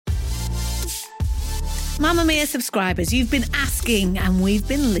Mamamia subscribers, you've been asking and we've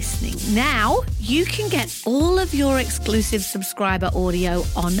been listening. Now you can get all of your exclusive subscriber audio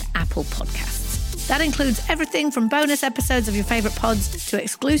on Apple Podcasts. That includes everything from bonus episodes of your favourite pods to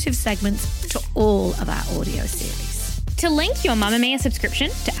exclusive segments to all of our audio series. To link your Mamamia subscription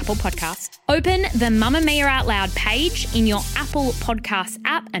to Apple Podcasts, open the Mamamia Out Loud page in your Apple Podcasts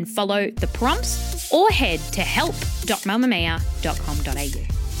app and follow the prompts, or head to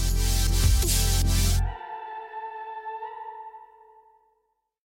help.mamamia.com.au.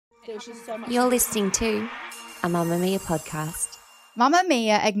 You're listening to a Mamamia podcast.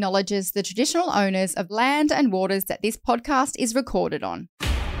 Mamamia acknowledges the traditional owners of land and waters that this podcast is recorded on.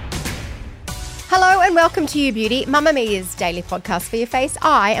 Hello and welcome to You Beauty, Mamamia's daily podcast for your face.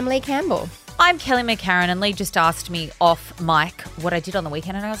 I am Lee Campbell. I'm Kelly McCarran, and Lee just asked me off mic what I did on the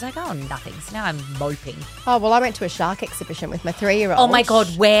weekend, and I was like, oh, nothing. So now I'm moping. Oh, well, I went to a shark exhibition with my 3-year-old. Oh, my God,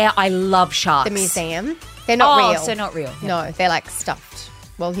 where I love sharks. The museum. They're not real. Oh, so not real. Yeah. No, they're like stuffed.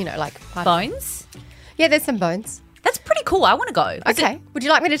 Well, you know, like... Bones? Yeah, there's some bones. That's pretty cool. I want to go. Okay. Would you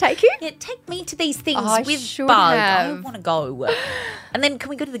like me to take you? Yeah, take me to these things I with should Bug. have. I want to go. And then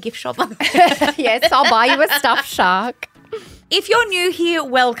can we go to the gift shop? Yes, I'll buy you a stuffed shark. If you're new here,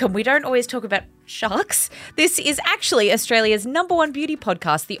 welcome. We don't always talk about sharks. This is actually Australia's #1 beauty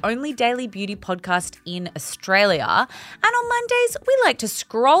podcast, the only daily beauty podcast in Australia. And on Mondays, we like to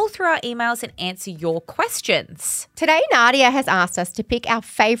scroll through our emails and answer your questions. Today, Nadia has asked us to pick our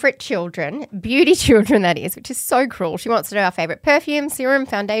favourite children, beauty children that is, which is so cruel. She wants to know our favourite perfume, serum,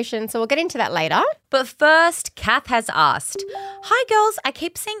 foundation, so we'll get into that later. But first, Kath has asked, hi girls, I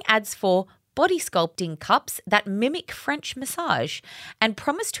keep seeing ads for body sculpting cups that mimic French massage and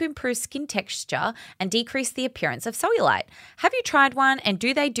promise to improve skin texture and decrease the appearance of cellulite. Have you tried one and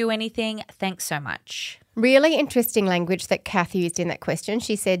do they do anything? Thanks so much. Really interesting language that Kath used in that question.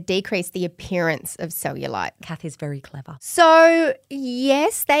 She said decrease the appearance of cellulite. Kath is very clever. So,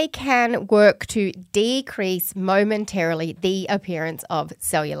 yes, they can work to decrease momentarily the appearance of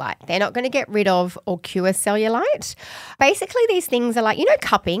cellulite. They're not going to get rid of or cure cellulite. Basically, these things are like, you know,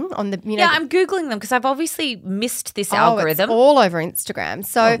 cupping on the, you know. Yeah, I'm Googling them because I've obviously missed this algorithm. It's all over Instagram.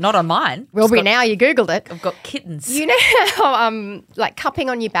 So well, not on mine. Will be now, you Googled it. I've got kittens. You know how, like cupping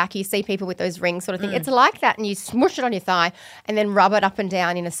on your back, you see people with those rings sort of thing. It's like that, and you smush it on your thigh and then rub it up and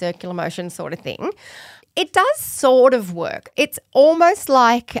down in a circular motion sort of thing. It does sort of work. It's almost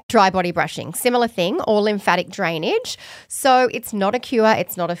like dry body brushing, similar thing, or lymphatic drainage. So it's not a cure,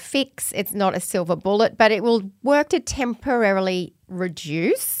 it's not a fix, it's not a silver bullet, but it will work to temporarily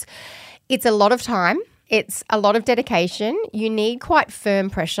reduce. It's a lot of time. It's a lot of dedication. You need quite firm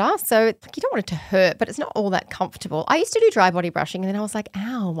pressure. So you don't want it to hurt, but it's not all that comfortable. I used to do dry body brushing and then I was like,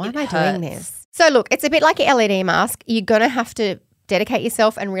 ow, why am I doing this? So look, it's a bit like an LED mask. You're going to have to dedicate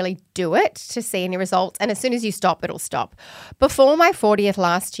yourself and really do it to see any results. And as soon as you stop, it'll stop. Before my 40th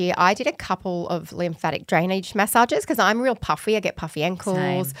last year, I did a couple of lymphatic drainage massages because I'm real puffy. I get puffy ankles.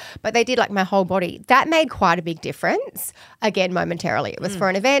 Same. But they did like my whole body. That made quite a big difference. Again, momentarily. It was for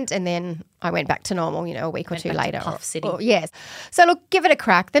an event and then I went back to normal, you know, a week or two later. Puff City. Yes. So look, give it a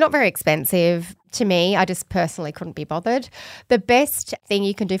crack. They're not very expensive. To me, I just personally couldn't be bothered. The best thing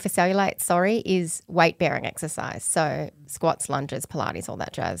you can do for cellulite, is weight-bearing exercise. So squats, lunges, Pilates, all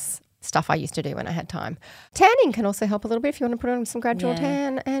that jazz stuff I used to do when I had time. Tanning can also help a little bit if you want to put on some gradual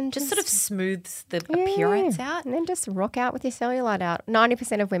tan. And just sort of smooths the appearance out. And then just rock out with your cellulite out.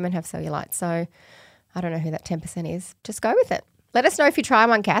 90% of women have cellulite, so I don't know who that 10% is. Just go with it. Let us know if you try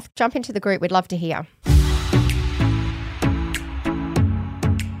one, Kath. Jump into the group. We'd love to hear.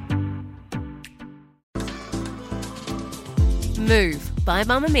 Move by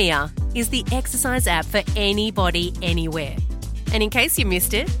Mamamia is the exercise app for anybody, anywhere. And in case you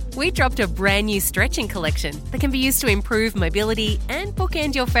missed it, we dropped a brand new stretching collection that can be used to improve mobility and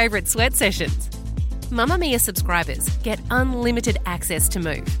bookend your favourite sweat sessions. Mamamia subscribers get unlimited access to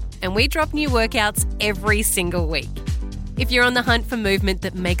Move, and we drop new workouts every single week. If you're on the hunt for movement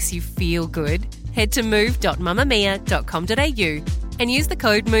that makes you feel good, head to move.mamamia.com.au and use the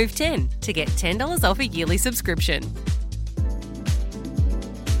code MOVE10 to get $10 off a yearly subscription.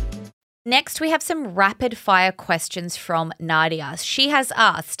 Next, we have some rapid fire questions from Nadia. She has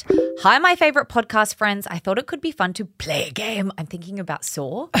asked, hi, my favourite podcast friends. I thought it could be fun to play a game. I'm thinking about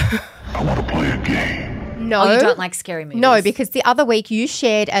Saw. I want to play a game. No. Oh, you don't like scary movies? No, because the other week you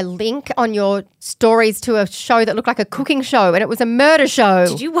shared a link on your stories to a show that looked like a cooking show and it was a murder show.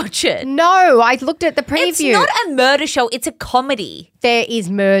 Did you watch it? No, I looked at the preview. It's not a murder show. It's a comedy. There is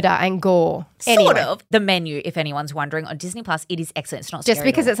murder and gore. Sort of. The Menu, if anyone's wondering, on Disney Plus, it is excellent. It's not scary. Just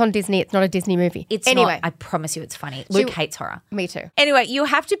because it's on Disney, it's not a Disney movie. It's anyway. not. I promise you it's funny. Luke hates horror. Me too. Anyway, you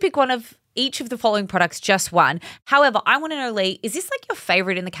have to pick one of each of the following products just one. However, I want to know, Lee, is this like your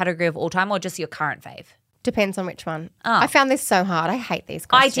favourite in the category of all time or just your current fave? Depends on which one. Oh. I found this so hard. I hate these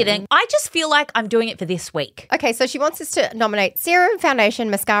questions. I didn't. I just feel like I'm doing it for this week. Okay, so she wants us to nominate serum, foundation,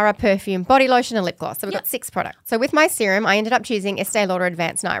 mascara, perfume, body lotion, and lip gloss. So we've got 6 products. So with my serum, I ended up choosing Estee Lauder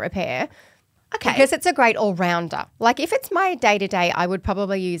Advanced Night Repair. Okay. Because it's a great all-rounder. Like if it's my day-to-day, I would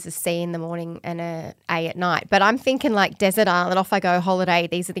probably use a C in the morning and a A at night. But I'm thinking like Desert Island, off I go, holiday.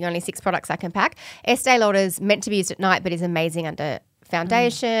 These are the only 6 products I can pack. Estee Lauder's meant to be used at night but is amazing under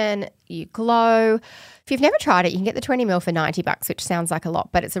foundation. You glow. If you've never tried it, you can get the 20 ml for $90, which sounds like a lot,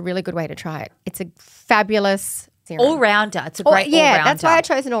 but it's a really good way to try it. It's a fabulous serum. All-rounder. It's a great all-rounder. Yeah, that's why I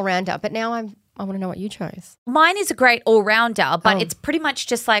chose an all-rounder. But now I want to know what you chose. Mine is a great all-rounder, but it's pretty much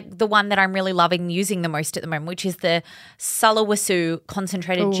just like the one that I'm really loving using the most at the moment, which is the Sulawesi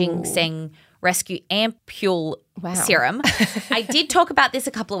Concentrated Ginseng Rescue Ampule Serum. I did talk about this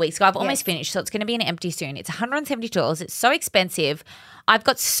a couple of weeks ago. I've almost finished, so it's going to be an empty soon. It's $170. It's so expensive. I've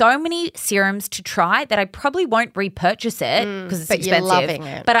got so many serums to try that I probably won't repurchase it because it's expensive. You're loving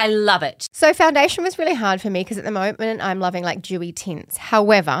it. But I love it. So foundation was really hard for me because at the moment I'm loving like dewy tints.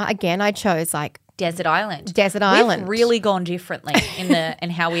 However, again, I chose like Desert Island. We've really gone differently in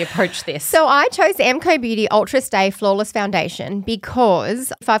how we approach this. So I chose the MCO Beauty Ultra Stay Flawless Foundation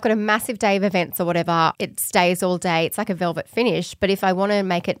because if I've got a massive day of events or whatever, it stays all day. It's like a velvet finish. But if I want to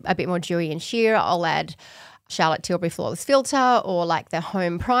make it a bit more dewy and sheer, I'll add Charlotte Tilbury Flawless Filter or like the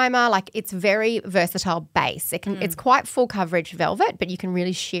Home Primer. Like it's very versatile base. It's quite full coverage velvet, but you can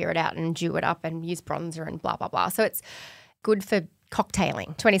really sheer it out and dew it up and use bronzer and blah, blah, blah. So it's good for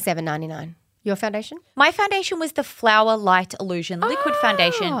cocktailing. $27.99. Your foundation? My foundation was the Flower Light Illusion Liquid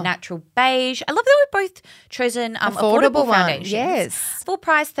Foundation, Natural Beige. I love that we've both chosen affordable foundations. Yes. Full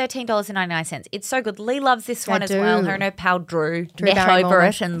price, $13.99. It's so good. Lee loves this one as do. well. Her and her pal Drew met Barrymore. over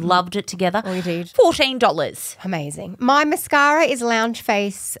it and loved it together. We did. $14. Amazing. My mascara is Lounge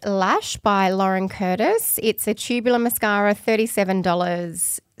Face Lash by Lauren Curtis. It's a tubular mascara,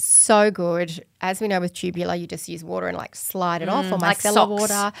 $37. So good. As we know with tubular, you just use water and like slide it off or like micellar socks.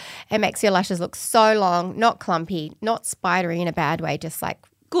 water. It makes your lashes look so long, not clumpy, not spidery in a bad way, just like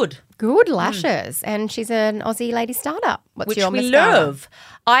Good. lashes. And she's an Aussie lady startup. What's Which your we mascara? love.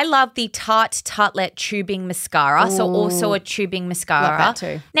 I love the Tartelette tubing mascara, so also a tubing mascara. Love that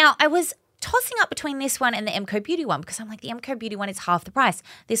too. Now, I was tossing up between this one and the MCO Beauty one because I'm like, the MCO Beauty one is half the price.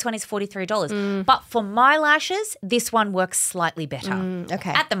 This one is $43. But for my lashes, this one works slightly better. Okay.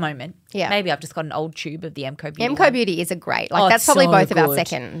 At the moment. Yeah. Maybe I've just got an old tube of the MCO Beauty MCO one. Beauty is a great. Oh, Like that's it's probably so both of our good.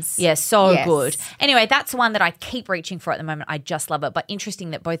 seconds. Yeah, so Yes. good. Anyway, that's one that I keep reaching for at the moment. I just love it. But interesting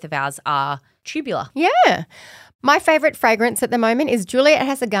that both of ours are tubular. Yeah. My favourite fragrance at the moment is Juliet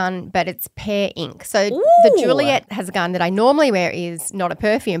Has a Gun, but it's pear ink. So the Juliet Has a Gun that I normally wear is not a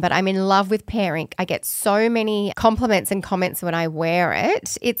perfume, but I'm in love with pear ink. I get so many compliments and comments when I wear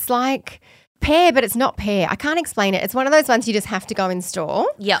it. It's like pear, but it's not pear. I can't explain it. It's one of those ones you just have to go in store.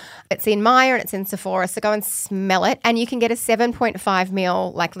 Yep. It's in Maya and it's in Sephora, so go and smell it. And you can get a 7.5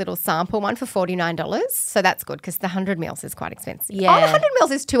 ml like little sample one for $49. So that's good because the 100 mils is quite expensive. Yeah. Oh, the 100 mils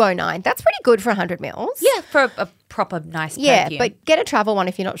is $209. That's pretty good for 100 mils. Yeah, for a proper nice Yeah, perfume. but get a travel one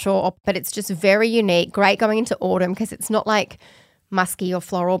if you're not sure. But it's just very unique, great going into autumn because it's not like musky or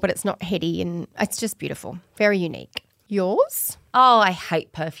floral, but it's not heady and it's just beautiful. Very unique. Yours? Oh, I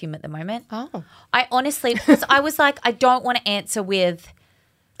hate perfume at the moment. Oh. I honestly, because I was like, I don't want to answer with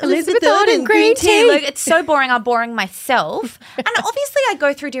Elizabeth Arden green tea. Like, it's so boring. I'm boring myself. And obviously I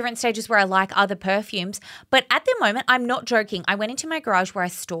go through different stages where I like other perfumes. But at the moment, I'm not joking. I went into my garage where I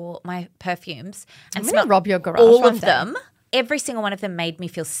store my perfumes and I'm gonna smelled rob your garage all one of day. them. Every single one of them made me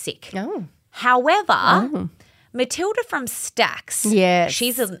feel sick. Oh. However, Matilda from Stax, Yes.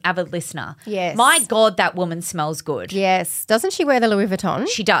 she's an avid listener. Yes. My God, that woman smells good. Yes. Doesn't she wear the Louis Vuitton?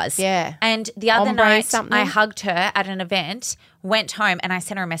 She does. Yeah. And the other Ombre night, something? I hugged her at an event, went home, and I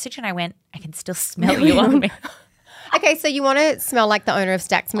sent her a message and I went, I can still smell you on me. Okay, so you want to smell like the owner of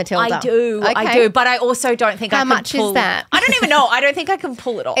Stax, Matilda. I do. I Okay. do. But I also don't think I How can much is pull. that? I don't even know. I don't think I can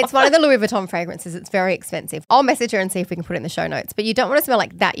pull it off. It's one of the Louis Vuitton fragrances. It's very expensive. I'll message her and see if we can put it in the show notes. But you don't want to smell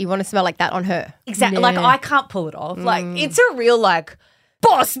like that. You want to smell like that on her. Exactly. Like, I can't pull it off. Like, it's a real, like,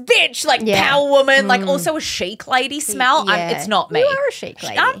 boss bitch, like, Yeah. power woman, like, also a chic lady smell. Yeah. It's not me. You are a chic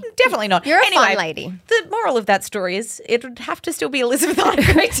lady. I'm definitely not. You're a anyway, fun lady. The moral of that story is it would have to still be Elizabeth Arden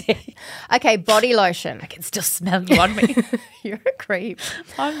green tea. Okay, body lotion. I can still smell you on me. You're a creep.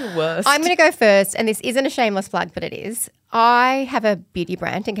 I'm the worst. I'm going to go first, and this isn't a shameless plug, but it is. I have a beauty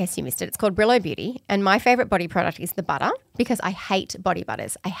brand, in case you missed it. It's called Brillo Beauty. And my favourite body product is the butter because I hate body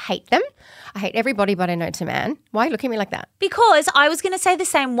butters. I hate them. I hate every body butter known to man. Why look at me like that? Because I was going to say the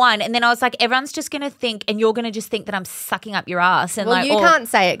same one, and then I was like, everyone's just going to think, and you're going to just think that I'm sucking up your ass. And Well, you can't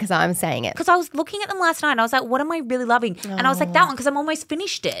say it because I'm saying it. Because I was looking at them last night and I was like, what am I really loving? And I was like, that one because I'm almost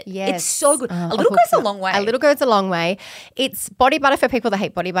finished it. Yes. It's so good. A little goes a long way. A little goes a long way. It's body butter for people that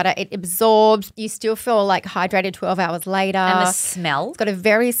hate body butter. It absorbs. You still feel like hydrated 12 hours later. And the smell. It's got a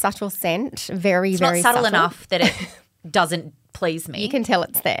very subtle scent. Very, It's very not subtle enough that it doesn't please me. You can tell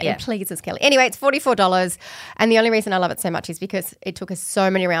it's there. Yeah. It pleases Kelly. Anyway, it's $44. And the only reason I love it so much is because it took us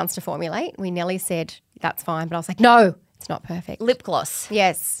so many rounds to formulate. We nearly said, that's fine. But I was like, no, it's not perfect. Lip gloss.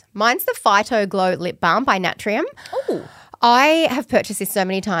 Yes. Mine's the Phyto Glow Lip Balm by Natrium. Oh. I have purchased this so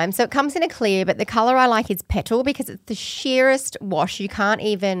many times. So it comes in a clear, but the colour I like is petal because it's the sheerest wash. You can't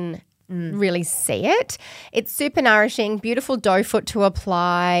even really see it. It's super nourishing, beautiful doe foot to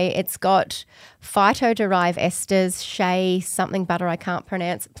apply. It's got phyto-derived esters, shea, something butter I can't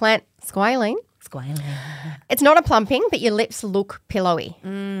pronounce, plant squalene. It's not a plumping, but your lips look pillowy.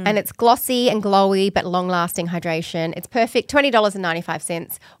 And it's glossy and glowy, but long-lasting hydration. It's perfect,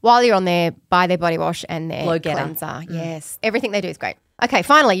 $20.95. While you're on there, buy their body wash and their Glow Getter. cleanser. Yes. Everything they do is great. Okay,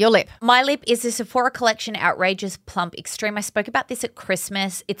 finally, your lip. My lip is the Sephora Collection Outrageous Plump Extreme. I spoke about this at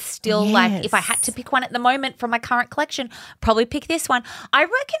Christmas. It's still like, if I had to pick one at the moment from my current collection, probably pick this one. I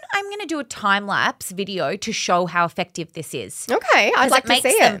reckon I'm going to do a time-lapse video to show how effective this is. Okay, I'd like to see It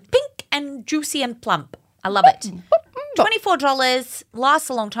makes them it. pink and juicy and plump. I love it. $24, lasts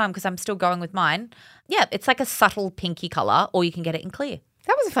a long time because I'm still going with mine. Yeah, it's like a subtle pinky colour, or you can get it in clear.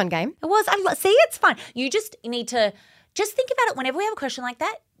 That was a fun game. It was. See, it's fun. You just need to just think about it whenever we have a question like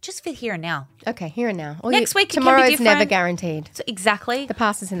that, just for here and now. Okay, here and now. Or Next week it can be tomorrow's different. never guaranteed. So exactly. The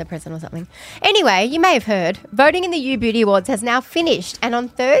past is in the present or something. Anyway, you may have heard, voting in the You Beauty Awards has now finished. And on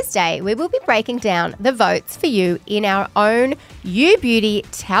Thursday, we will be breaking down the votes for you in our own You Beauty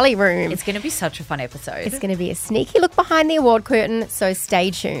tally room. It's going to be such a fun episode. It's going to be a sneaky look behind the award curtain, so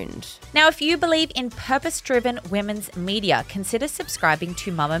stay tuned. Now, if you believe in purpose-driven women's media, consider subscribing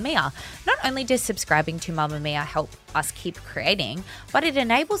to Mamma Mia. Not only does subscribing to Mamma Mia help us keep creating, but it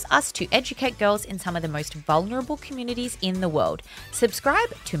enables us to educate girls in some of the most vulnerable communities in the world. Subscribe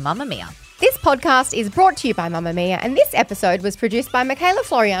to Mamma Mia. This podcast is brought to you by Mamma Mia, and this episode was produced by Michaela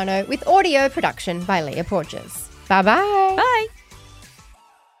Floriano with audio production by Leah Porges. Bye-bye. Bye.